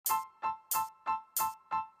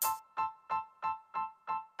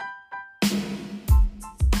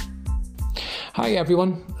Hi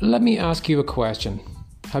everyone, let me ask you a question.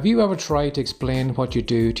 Have you ever tried to explain what you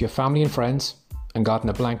do to your family and friends and gotten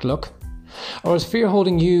a blank look? Or is fear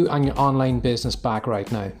holding you and your online business back right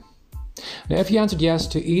now? Now, if you answered yes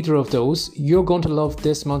to either of those, you're going to love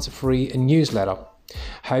this month's free newsletter.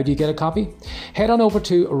 How do you get a copy? Head on over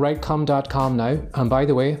to writecom.com now. And by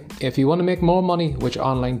the way, if you want to make more money with your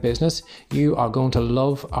online business, you are going to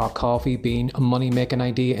love our coffee bean money making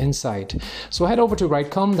idea inside. So head over to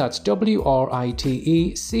Writecom, that's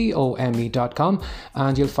WRITECOME.com,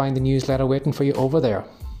 and you'll find the newsletter waiting for you over there.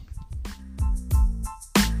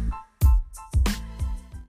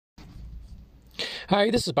 Hi,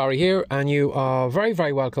 this is Barry here, and you are very,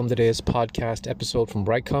 very welcome to today's podcast episode from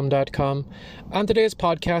Writecom.com. And today's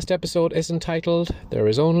podcast episode is entitled, There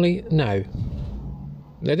Is Only Now.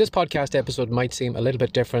 Now, this podcast episode might seem a little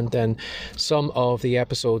bit different than some of the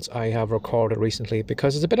episodes I have recorded recently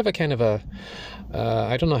because it's a bit of a kind of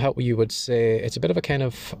I don't know how you would say, it's a bit of a kind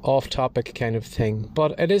of off-topic kind of thing,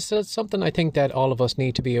 but it is something I think that all of us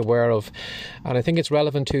need to be aware of, and I think it's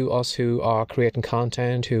relevant to us who are creating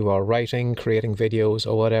content, who are writing, creating videos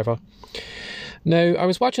or whatever. Now, I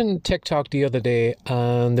was watching TikTok the other day,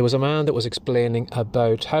 and there was a man that was explaining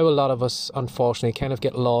about how a lot of us, unfortunately, kind of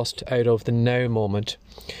get lost out of the now moment.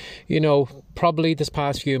 You know, probably this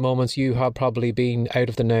past few moments, you have probably been out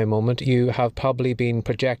of the now moment. You have probably been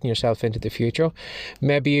projecting yourself into the future.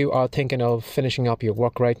 Maybe you are thinking of finishing up your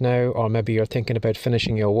work right now, or maybe you're thinking about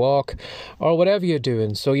finishing your walk, or whatever you're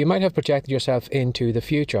doing. So you might have projected yourself into the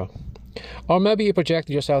future. Or maybe you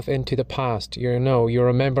projected yourself into the past. You're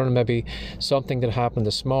remembering maybe something that happened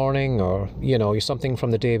this morning, or, you're something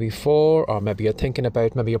from the day before, or maybe you're thinking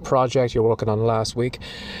about maybe a project you're working on last week,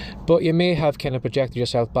 but you may have kind of projected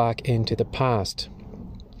yourself back into the past.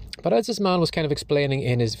 But as this man was kind of explaining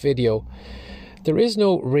in his video, there is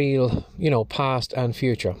no real, past and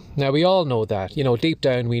future. Now, we all know that, deep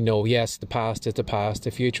down we know, yes, the past is the past, the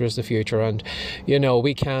future is the future, and,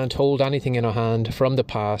 we can't hold anything in our hand from the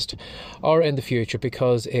past or in the future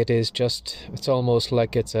because it's almost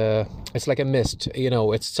like it's like a mist,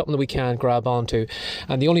 it's something that we can't grab onto,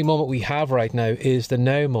 and the only moment we have right now is the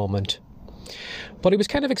now moment. But he was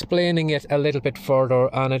kind of explaining it a little bit further,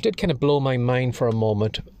 and it did kind of blow my mind for a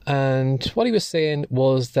moment, and what he was saying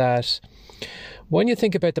was that when you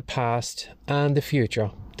think about the past and the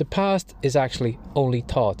future, the past is actually only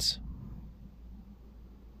thoughts.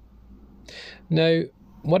 Now,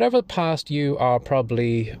 whatever past you are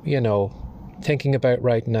probably, thinking about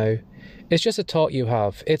right now, it's just a thought you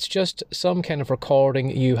have. It's just some kind of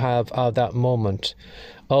recording you have of that moment,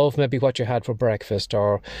 of maybe what you had for breakfast,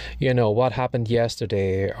 or, what happened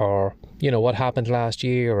yesterday, or, what happened last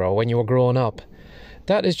year, or when you were growing up.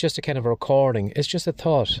 That is just a kind of recording. It's just a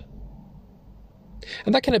thought.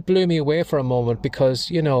 And that kind of blew me away for a moment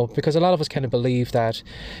because a lot of us kind of believe that,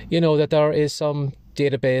 that there is some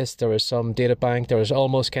database, there is some data bank, there is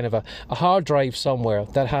almost kind of a hard drive somewhere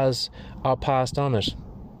that has our past on it.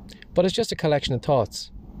 But it's just a collection of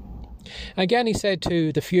thoughts. Again, he said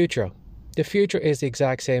to the future is the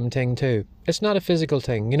exact same thing too. It's not a physical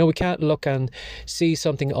thing. We can't look and see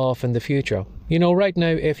something off in the future. Right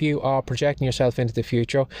now, if you are projecting yourself into the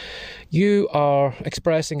future, you are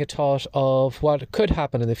expressing a thought of what could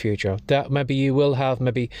happen in the future. That maybe you will have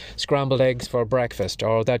scrambled eggs for breakfast,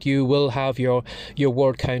 or that you will have your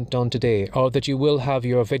word count done today, or that you will have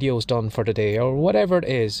your videos done for today, or whatever it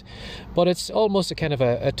is. But it's almost a kind of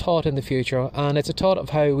a thought in the future, and it's a thought of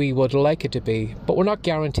how we would like it to be. But we're not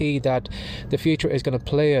guaranteed that the future is going to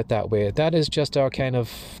play it that way. That is just our kind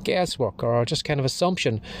of guesswork, or just kind of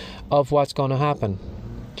assumption of what's going to happen.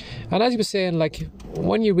 And as he was saying,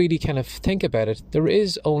 when you really kind of think about it, there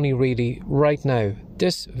is only really right now,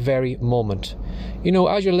 this very moment.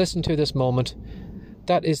 As you're listening to this moment,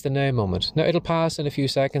 that is the now moment. Now, it'll pass in a few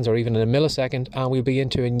seconds or even in a millisecond, and we'll be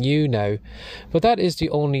into a new now. But that is the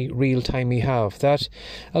only real time we have. That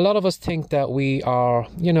a lot of us think that we are,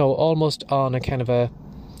 almost on a kind of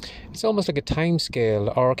it's almost like a time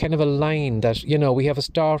scale, or kind of a line that, we have a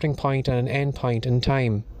starting point and an end point in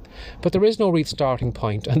time. But there is no real starting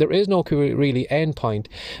point, and there is no really end point.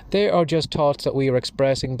 They are just thoughts that we are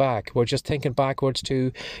expressing back. We're just thinking backwards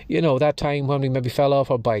to, that time when we maybe fell off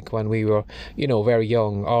our bike when we were, very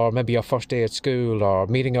young, or maybe our first day at school, or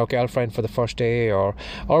meeting our girlfriend for the first day, or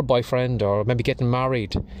our boyfriend, or maybe getting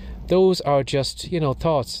married. Those are just,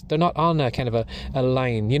 thoughts. They're not on a kind of a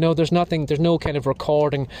line. There's no kind of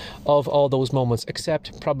recording of all those moments,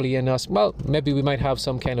 except probably in us. Well, maybe we might have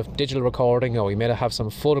some kind of digital recording, or we might have some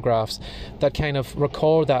photographs that kind of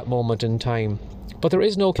record that moment in time. But there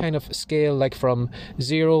is no kind of scale like from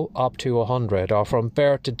 0 up to 100, or from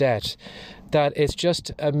birth to death. that it's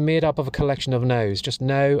just made up of a collection of nows, just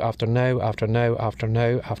now after now after now after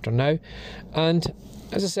now after now. And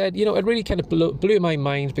as I said, it really kind of blew my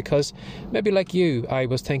mind, because maybe like you, I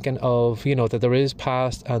was thinking of, that there is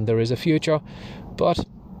past and there is a future, but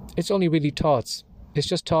it's only really thoughts. It's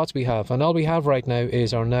just thoughts we have, and all we have right now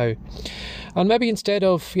is our now. And maybe instead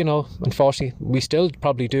of, unfortunately, we still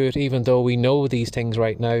probably do it, even though we know these things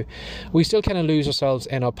right now, we still kind of lose ourselves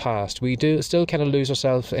in our past. We do still kind of lose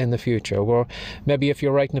ourselves in the future. Or maybe if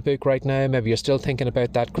you're writing a book right now, maybe you're still thinking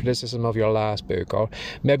about that criticism of your last book, or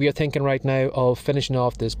maybe you're thinking right now of finishing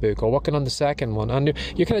off this book or working on the second one, and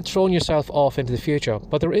you're kind of throwing yourself off into the future.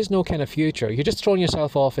 But there is no kind of future. You're just throwing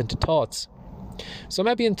yourself off into thoughts. So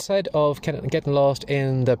maybe instead of kind of getting lost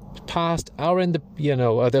in the past or in the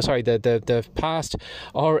the past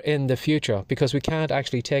or in the future, because we can't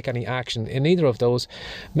actually take any action in either of those,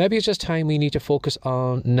 maybe it's just time we need to focus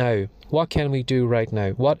on now. What can we do right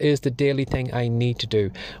now? What is the daily thing I need to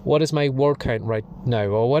do? What is my word count right now,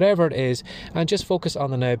 or whatever it is, and just focus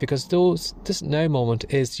on the now, because this now moment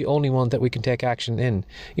is the only one that we can take action in.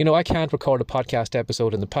 I can't record a podcast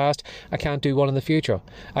episode in the past. I can't do one in the future.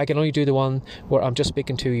 I can only do the one where I'm just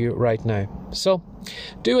speaking to you right now. So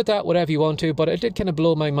do with that whatever you want to, but it did kind of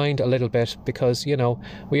blow my mind a little bit, because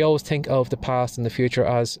we always think of the past and the future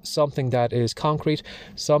as something that is concrete,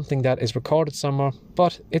 something that is recorded somewhere,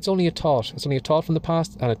 but it's only a thought. It's only a thought from the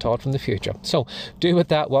past and a thought from the future. So do with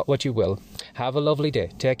that what you will. Have a lovely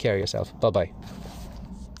day. Take care of yourself. Bye-bye.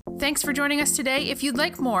 Thanks for joining us today. If you'd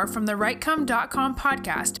like more from the Writecome.com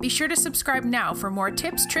podcast, be sure to subscribe now for more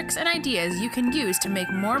tips, tricks, and ideas you can use to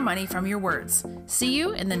make more money from your words. See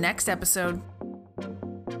you in the next episode.